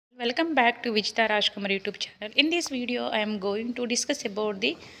Welcome back to Vijitha Rajakumar YouTube channel. In this video, I am going to discuss about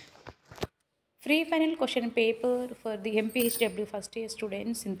the free final question paper for the MPhw first year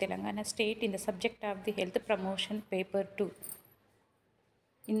students in Telangana state in the subject of the health promotion paper 2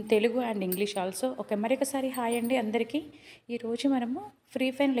 in Telugu and English also. Okay, మరొకసారి hi అండి అందరికీ. ఈరోజు మనము free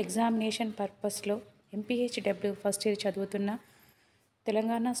final examination పర్పస్లో MPhw first year చదువుతున్న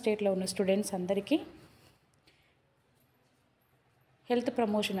తెలంగాణ స్టేట్లో ఉన్న students అందరికీ హెల్త్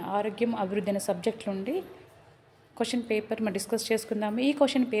ప్రమోషన్ ఆరోగ్యం అభివృద్ధి అనే సబ్జెక్ట్ నుండి క్వశ్చన్ పేపర్ మనం డిస్కస్ చేసుకుందాము. ఈ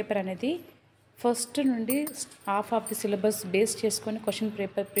క్వశ్చన్ పేపర్ అనేది ఫస్ట్ నుండి half of the syllabus base చేసుకొని క్వశ్చన్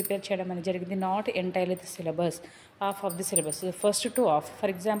పేపర్ ప్రిపేర్ చేయడం అనేది జరిగింది. Not entirely the syllabus, half of the syllabus, first to half.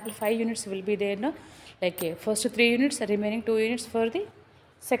 For example 5 units will be there, like first 3 units, remaining 2 units for the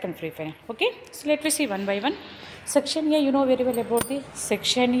second free final. Okay, so let me see one by one. Section A, you know very well about the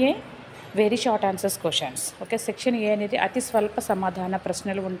section A. Very short answers questions. Okay, section ఏ అనేది అతి స్వల్ప సమాధాన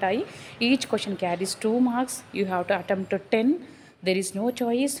ప్రశ్నలు ఉంటాయి. Each question carries 2 marks. You have to attempt 10. There is no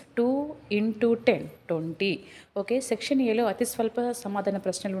choice. 2 into 10 20. Okay, section ఏలో అతి స్వల్ప సమాధాన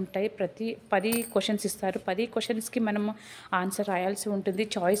ప్రశ్నలు ఉంటాయి. 10 questions ఇస్తారు. 10 questionస్కి మనం ఆన్సర్ రాయాల్సి ఉంటుంది.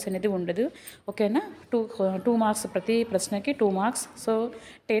 చాయిస్ అనేది ఉండదు. ఓకేనా, 2 marks ప్రతి ప్రశ్నకి 2 marks. So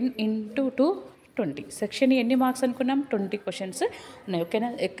 10 into 2 20. సెక్షన్ ఎన్ని మార్క్స్ అనుకున్నాం? 20 questions ఉన్నాయి. ఓకేనా,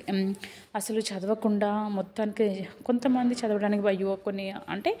 అసలు చదవకుండా మొత్తానికి కొంతమంది చదవడానికి అయ్యో కొన్ని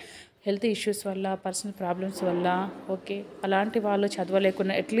అంటే హెల్త్ ఇష్యూస్ వల్ల, పర్సనల్ ప్రాబ్లమ్స్ వల్ల, ఓకే, అలాంటి వాళ్ళు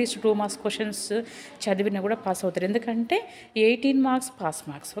చదవలేకుండా అట్లీస్ట్ 2 marks క్వశ్చన్స్ చదివినా కూడా పాస్ అవుతారు. ఎందుకంటే 18 marks పాస్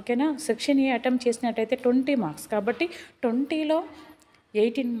మార్క్స్. ఓకేనా, సెక్షన్ ఏ అటెంప్ట్ చేసినట్టయితే 20 marks. కాబట్టి 20లో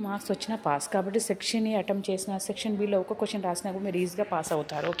 18 marks వచ్చినా పాస్. కాబట్టి సెక్షన్ ఏ అటెంప్ట్ చేసిన, సెక్షన్ బిలో ఒక క్వశ్చన్ రాసినా కూడా మీరు ఈజీగా పాస్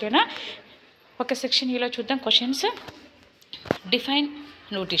అవుతారు. ఓకేనా, ఒక సెక్షన్ ఈలో చూద్దాం క్వశ్చన్స్. డిఫైన్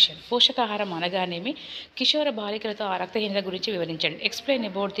న్యూట్రిషన్, పోషకాహారం అనగానేమి, కిషోర బాలికలతో ఆ రక్తహీనత గురించి వివరించండి. Explain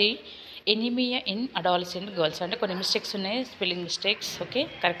about the anaemia in adolescent girls. అంటే కొన్ని మిస్టేక్స్ ఉన్నాయి, spelling mistakes. Okay,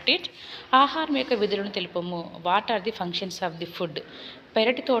 correct it. ఆహారం యొక్క విధులను తెలుపము. What are the functions of the food.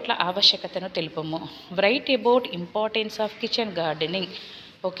 పెరటి తోటల ఆవశ్యకతను తెలుపము. Write about importance of kitchen gardening.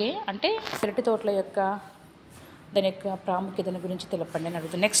 Okay, అంటే పెరటి తోటల యొక్క దాని యొక్క ప్రాముఖ్యతను గురించి తెలపండి అని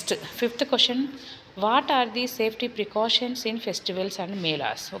అడుగుతుంది. Next 5th question, what are the safety precautions in festivals and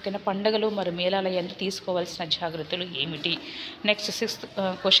melas. ఓకేనా, పండుగలు మరియు మేళాల యందు తీసుకోవాల్సిన జాగ్రత్తలు ఏమిటి. Next 6th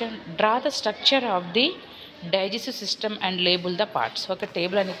question, draw the structure of the digestive system and label the parts. ఒక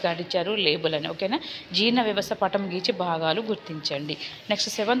టేబుల్ అని కాడిచ్చారు, లేబుల్ అని. ఓకేనా, జీర్ణ వ్యవస్థ పటం గీచి భాగాలు గుర్తించండి.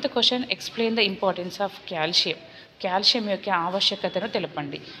 Next 7th question, explain the importance of calcium. Calcium యొక్క ఆవశ్యకతను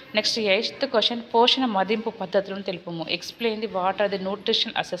తెలపండి. నెక్స్ట్ 8th క్వశ్చన్, పోషణ మదింపు పద్ధతులను తెలుపము. Explain the what are the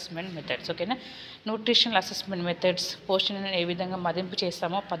nutritional assessment methods. ఓకేనా, న్యూట్రిషనల్ అసెస్మెంట్ మెథడ్స్, పోషణను ఏ విధంగా మదింపు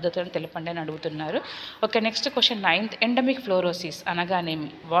చేస్తామో పద్ధతులను తెలపండి అని అడుగుతున్నారు. Okay, next question 9th, endemic fluorosis అనగానేమి.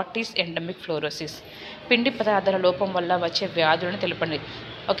 What is endemic fluorosis. పిండి పదార్థాల లోపం వల్ల వచ్చే వ్యాధులను తెలపండి.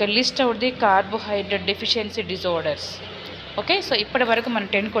 Okay, list out the carbohydrate deficiency disorders. Okay, so ఇప్పటి వరకు మనం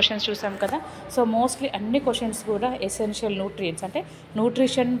 10 questions చూసాం కదా. సో మోస్ట్లీ అన్ని క్వశ్చన్స్ కూడా ఎసెన్షియల్ న్యూట్రియంట్స్ అంటే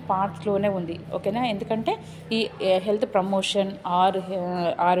న్యూట్రిషన్ పార్ట్లోనే ఉంది. ఓకేనా, ఎందుకంటే ఈ హెల్త్ ప్రమోషన్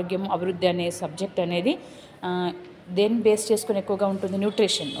ఆరోగ్యం అభివృద్ధి అనే సబ్జెక్ట్ అనేది దేన్ని బేస్ చేసుకుని ఎక్కువగా ఉంటుంది?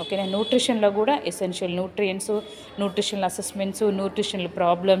 న్యూట్రిషన్. ఓకేనా, న్యూట్రిషన్లో కూడా essential nutrients, nutritional assessments, nutritional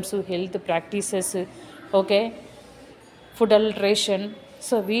problems, health practices, okay, food alteration,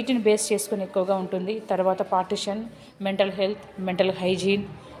 so వీటిని బేస్ చేసుకుని ఎక్కువగా ఉంటుంది. తర్వాత partition, mental health, mental hygiene,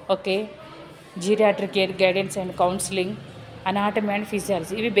 okay, geriatric care guidance and counselling, anatomy and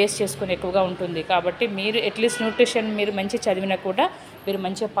physiology, ఇవి బేస్ చేసుకుని ఎక్కువగా ఉంటుంది. కాబట్టి మీరు అట్లీస్ట్ న్యూట్రిషన్ మీరు మంచి చదివినా కూడా మీరు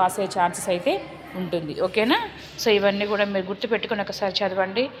మంచిగా పాస్ అయ్యే ఛాన్సెస్ అయితే ఉంటుంది. ఓకేనా, సో ఇవన్నీ కూడా మీరు గుర్తుపెట్టుకుని ఒకసారి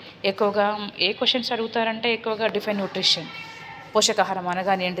చదవండి. ఎక్కువగా ఏ క్వశ్చన్స్ అడుగుతారంటే ఎక్కువగా డిఫైన్ న్యూట్రిషన్, పోషకాహారం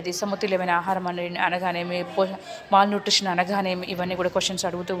అనగానే ఏంటిది, సమతుల్యమైన ఆహారం అనగానేమి, మాల్ న్యూట్రిషన్ అనగానేమి, ఇవన్నీ కూడా క్వశ్చన్స్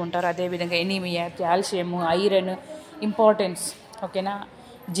అడుగుతూ ఉంటారు. అదేవిధంగా ఎనీమియా, కాల్షియము, ఐరన్ ఇంపార్టెన్స్. ఓకేనా,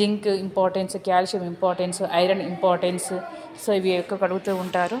 zinc importance, calcium importance, iron importance, so ఇవి ఎక్కువ అడుగుతూ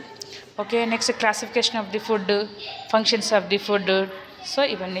ఉంటారు. Okay, next classification of the food, functions of the food, so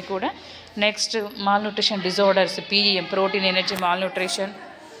ఇవన్నీ కూడా. Next mall nutrition disorders, PEM, protein energy mall nutrition,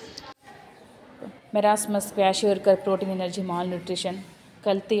 marasmus, kwashiorkor, protein energy mall nutrition,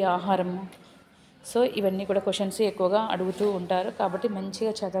 కల్తీ ఆహారము, so ఇవన్నీ కూడా క్వశ్చన్స్ ఎక్కువగా అడుగుతూ ఉంటారు. కాబట్టి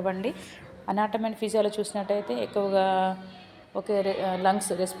మంచిగా చదవండి. అనాటమీ అండ్ ఫిజియాలజీ చూసినట్టయితే ఎక్కువగా ఓకే,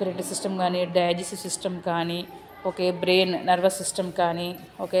 లంగ్స్, రెస్పిరేటరీ సిస్టమ్ కానీ, డైజెస్టివ్ సిస్టమ్ కానీ, ఓకే, బ్రెయిన్, నర్వస్ సిస్టమ్ కానీ,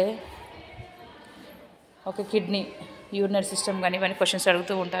 ఓకే, కిడ్నీ, యూరినరీ సిస్టమ్ కానీ, ఇవన్నీ క్వశ్చన్స్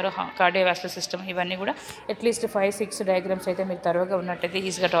అడుగుతూ ఉంటారు. కార్డియోవాస్కులర్ సిస్టమ్, ఇవన్నీ కూడా అట్లీస్ట్ 5-6 డయాగ్రామ్స్ అయితే మీరు తరువుగా ఉన్నట్టయితే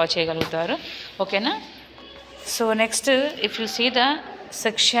ఈజీగా డ్రా చేయగలుగుతారు. ఓకేనా, so next if you see the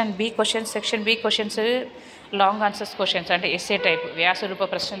section B questions long answers questions అంటే ఎస్ఏ టైప్ వ్యాసరూప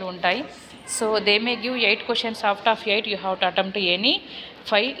ప్రశ్నలు ఉంటాయి. So they may give 8 questions. Out of 8 you have to attempt any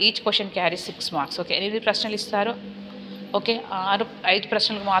 5. Each question carry 6 marks. Okay, 8 ప్రశ్నలు ఇస్తారు. Okay, 5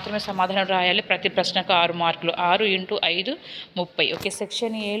 ప్రశ్నలకు మాత్రమే సమాధానం రాయాలి. ప్రతి ప్రశ్నకు 6 మార్కులు. 6 × 5 30. ఓకే,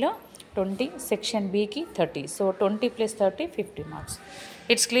 సెక్షన్ ఏలో 20, section బికి 30. So 20 + 30 50 marks.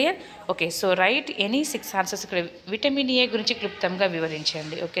 It's clear. Okay, so right any 6 answers. ఇక్కడ విటమిన్ ఏ గురించి క్లుప్తంగా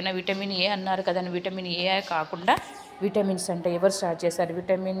వివరించండి. ఓకేనా, విటమిన్ ఏ అన్నారు కదా, విటమిన్ ఏ కాకుండా విటమిన్స్ అంటే ఎవరు స్టార్ట్ చేశారు,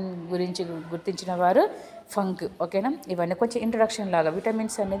 విటమిన్ గురించి గుర్తించిన వారు ఫంక్. ఓకేనా, ఇవన్నీ కొంచెం ఇంట్రడక్షన్ లాగా.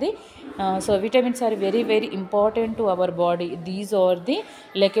 విటమిన్స్ అనేది so vitamins are very very important to our body. These are the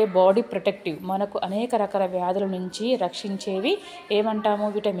like A body protective. మనకు అనేక రకాల వ్యాధుల నుంచి రక్షించేవి ఏమంటాము,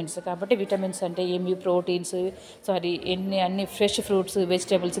 విటమిన్స్. కాబట్టి విటమిన్స్ అంటే ఏమి, ప్రోటీన్స్ అన్ని fresh fruits,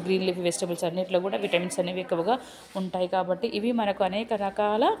 vegetables, green leaf vegetables అన్నింటిలో కూడా విటమిన్స్ అనేవి ఎక్కువగా ఉంటాయి. కాబట్టి ఇవి మనకు అనేక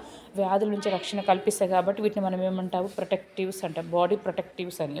రకాల వ్యాధుల నుంచి రక్షణ కల్పిస్తాయి. కాబట్టి వీటిని మనం ఏమంటాము, ప్రొటెక్టివ్స్ అంటాం, బాడీ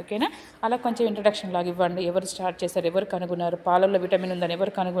ప్రొటెక్టివ్స్ అని. ఓకేనా, అలా కొంచెం ఇంట్రడక్షన్ లాగా ఇవ్వండి. ఎవరు స్టార్ట్ చేశారు, ఎవరు కనుగొన్నారు, పాలల్లో విటమిన్ ఉందని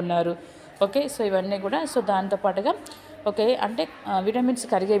ఎవరు కనుగొన్నారు. ఓకే, సో ఇవన్నీ కూడా. సో దాంతోపాటుగా ఓకే అంటే విటమిన్స్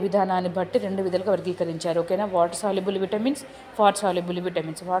కరిగే విధానాన్ని బట్టి 2 విధాలుగా వర్గీకరించారు. ఓకేనా, water soluble vitamins, fat soluble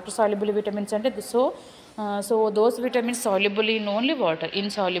vitamins. Water soluble vitamins అంటే so those vitamins soluble in only water,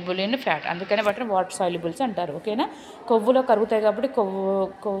 insoluble in fat. అందుకని వాటిని వాటర్ సాల్యుబుల్స్ అంటారు. ఓకేనా, కొవ్వులో కరుగుతాయి కాబట్టి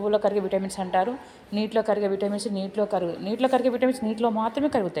కొవ్వులో కరిగే విటమిన్స్ అంటారు. నీటిలో కరిగే విటమిన్స్ నీటిలో కరిగే విటమిన్స్ నీటిలో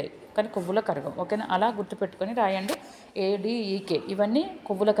మాత్రమే కరుగుతాయి, కానీ కొవ్వులో కరగవు. ఓకేనా, అలా గుర్తుపెట్టుకొని రాయండి. ADEK ఇవన్నీ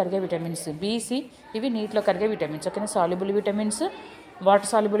కొవ్వులో కరిగే విటమిన్స్. BC ఇవి నీటిలో కరిగే విటమిన్స్. ఓకేనా, soluble vitamins, water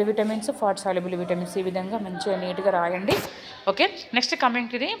soluble vitamins, fat soluble vitamins. ఈ విధంగా మంచిగా నీట్గా రాయండి. Okay, next coming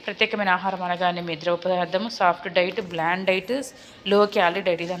to the ప్రత్యేకమైన ఆహారం అనగానే మీ ద్రవ పదార్థము, soft diet, bland diet, low calorie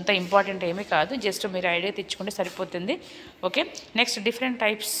diet. ఇదంతా ఇంపార్టెంట్ ఏమీ కాదు, జస్ట్ మీరు ఐడియా తెచ్చుకుంటే సరిపోతుంది. Okay, next different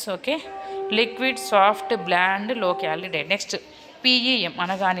types. Okay, liquid, soft, bland, low calorie diet. Next PEM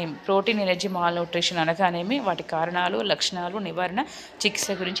అనగానేమి, ప్రోటీన్ ఎనర్జీ మాల్ న్యూట్రిషన్ అనగానేమి, వాటి కారణాలు, లక్షణాలు, నివారణ, చికిత్స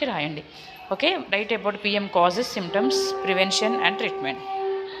గురించి రాయండి. Okay, write about PM causes, symptoms, prevention and treatment.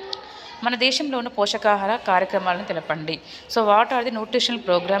 మన దేశంలో ఉన్న పోషకాహార కార్యక్రమాలను తెలపండి. So what are the nutritional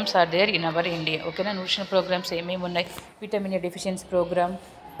programmes are there in our India. ఓకేనా, న్యూట్రిషనల్ ప్రోగ్రామ్స్ ఏమేమి ఉన్నాయి, vitamin A deficiency programme,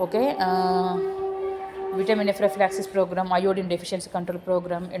 okay, vitamin F prophylaxis programme, iodine deficiency control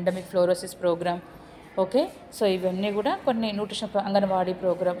programme, endemic fluorosis programme. Okay, so ఇవన్నీ కూడా కొన్ని nutrition anganwadi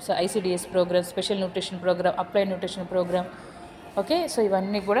programmes, ICDS programme, special nutrition programme, applied nutrition programme. Okay, so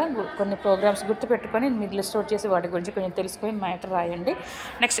ఇవన్నీ కూడా కొన్ని programmes గుర్తుపెట్టుకొని మీరు list out చేసి వాటి గురించి కొంచెం తెలుసుకొని మ్యాటర్ రాయండి.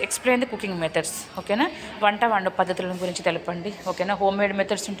 Next explain the cooking methods. ఓకేనా, వంట పద్ధతుల గురించి తెలపండి. ఓకేనా, హోమ్ మేడ్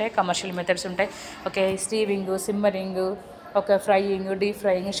మెథడ్స్ ఉంటాయి, కమర్షియల్ మెథడ్స్ ఉంటాయి. Okay, స్టీవింగ్, సిమ్మరింగ్, okay, frying, deep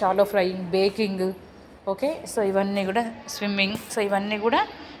frying, shallow frying, baking. Okay, so ఇవన్నీ కూడా స్విమ్మింగ్, సో ఇవన్నీ కూడా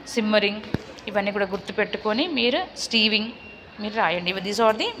సిమ్మరింగ్, ఇవన్నీ కూడా గుర్తుపెట్టుకొని మీరు స్టీవింగ్ మీరు రాయండి. These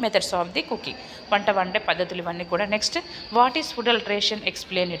are the methods of the cooking, వండే పద్ధతులు ఇవన్నీ కూడా. Next what is food alteration,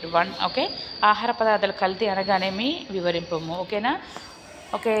 explain it. 1 okay, ఆహార పదార్థాలు కల్తీ అనగానేమి వివరింపము. ఓకేనా,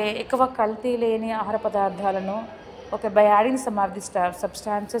 ఓకే, ఎక్కువ కల్తీ లేని ఆహార పదార్థాలను okay by adding some of the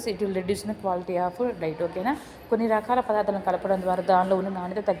substances it will reduce the quality of diet. ఓకేనా, కొన్ని రకాల పదార్థాలను కలపడం ద్వారా దానిలో ఉన్న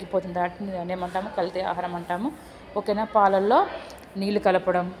నాణ్యత తగ్గిపోతుంది. దాటిని ఏమంటాము, కల్తీ ఆహారం అంటాము. ఓకేనా, పాలల్లో నీళ్ళు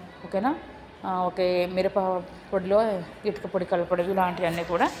కలపడం. ఓకేనా, ఓకే, మిరప పొడిలో ఇటుక పొడి కలపడం, ఇలాంటివన్నీ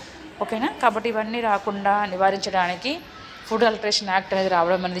కూడా. ఓకేనా, కాబట్టి ఇవన్నీ రాకుండా నివారించడానికి ఫుడ్ అల్టరేషన్ యాక్ట్ అనేది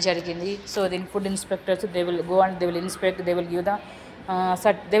రావడం అనేది జరిగింది. సో దీని food inspectors they will go and they will inspect, they will give the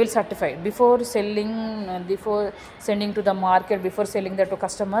they will certify before sending to the market, before selling that to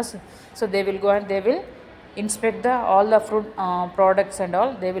customers. So they will go and they will inspect all the food products and all.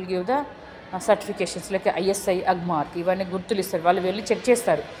 They will give the certifications like ISI, AGMARK. ఇవన్నీ గుర్తులు ఇస్తారు. వాళ్ళు వెళ్ళి check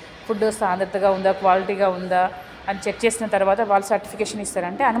చేస్తారు, food సాంద్రతగా ఉందా, క్వాలిటీగా ఉందా అని చెక్ చేసిన తర్వాత వాళ్ళు సర్టిఫికేషన్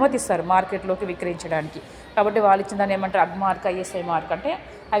ఇస్తారంటే అనుమతిస్తారు మార్కెట్లోకి విక్రయించడానికి. కాబట్టి వాళ్ళు ఇచ్చిన దాన్ని ఏమంటారు, అగ్మార్క్, ISI మార్క్. అంటే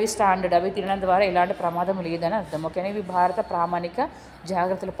అవి స్టాండర్డ్, అవి తినడం ద్వారా ఎలాంటి ప్రమాదం లేదని అర్థం. ఓకేనా, ఇవి భారత ప్రామాణిక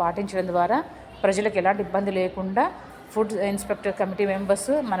జాగ్రత్తలు పాటించడం ద్వారా ప్రజలకు ఎలాంటి ఇబ్బంది లేకుండా ఫుడ్ ఇన్స్పెక్టర్ కమిటీ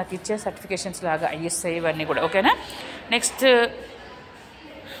మెంబర్స్ మనకి ఇచ్చే సర్టిఫికేషన్స్ లాగా ISI ఇవన్నీ కూడా. ఓకేనా, next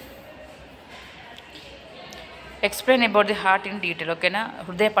explain about the heart in detail. ఓకేనా,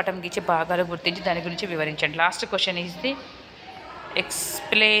 హృదయ పటం గీచి భాగాలు గుర్తించి దాని గురించి వివరించండి. Last question is the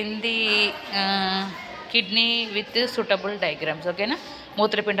explain the kidney with suitable diagrams. ఓకేనా,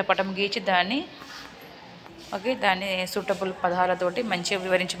 మూత్రపిండ పటం గీచి దాన్ని ఓకే, దాన్ని సూటబుల్ పదాలతోటి మంచిగా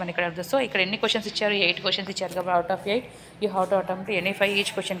వివరించమని ఇక్కడ అర్థం. సో ఇక్కడ ఎన్ని క్వశ్చన్స్ ఇచ్చారు? 8 క్వశ్చన్స్ ఇచ్చారు కాబట్టి out of 8 you have to attempt any 5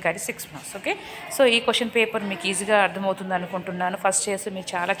 each question carry 6 marks. Okay, so ఈ క్వశ్చన్ పేపర్ మీకు ఈజీగా అర్థమవుతుంది అనుకుంటున్నాను. ఫస్ట్ చేసి మీరు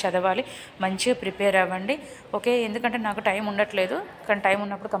చాలా చదవాలి, మంచిగా ప్రిపేర్ అవ్వండి. ఓకే, ఎందుకంటే నాకు టైం ఉండట్లేదు, కానీ టైం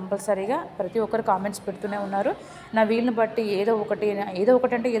ఉన్నప్పుడు కంపల్సరీగా ప్రతి ఒక్కరు కామెంట్స్ పెడుతూనే ఉన్నారు. నా వీలుని బట్టి ఏదో ఒకటి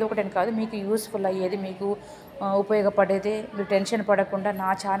అంటే ఏదో ఒకటి అని కాదు, మీకు యూస్ఫుల్ అయ్యేది, మీకు ఉపయోగపడేది, మీరు టెన్షన్ పడకుండా నా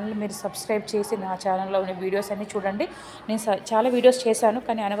ఛానల్ మీరు సబ్స్క్రైబ్ చేసి నా ఛానల్లో ఉన్న వీడియోస్ అన్నీ చూడండి. నేను చాలా వీడియోస్ చేశాను,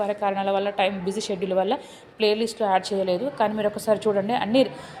 కానీ అనివార్య కారణాల వల్ల బిజీ షెడ్యూల్ వల్ల ప్లేలిస్ట్లో యాడ్ చేయలేదు. కానీ మీరు ఒకసారి చూడండి, అన్నీ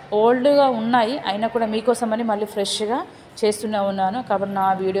ఓల్డ్గా ఉన్నాయి, అయినా కూడా మీకోసమని మళ్ళీ ఫ్రెష్గా చేస్తూనే ఉన్నాను. కాబట్టి నా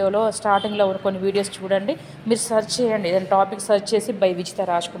వీడియోలో స్టార్టింగ్లో ఉన్న కొన్ని వీడియోస్ చూడండి, మీరు సెర్చ్ చేయండి, ఏదైనా టాపిక్ సెర్చ్ చేసి బై విజిత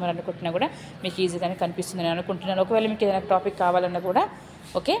రాజ్కుమార్ అనుకుంటున్నా కూడా మీకు ఈజీగానే కనిపిస్తుంది నేను అనుకుంటున్నాను. ఒకవేళ మీకు ఏదైనా టాపిక్ కావాలన్నా కూడా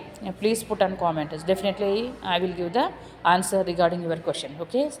okay, please put on comments, definitely I will give the answer regarding your question.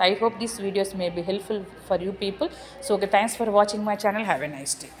 Okay, so I hope these videos may be helpful for you people. So okay, thanks for watching my channel. Have a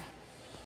nice day.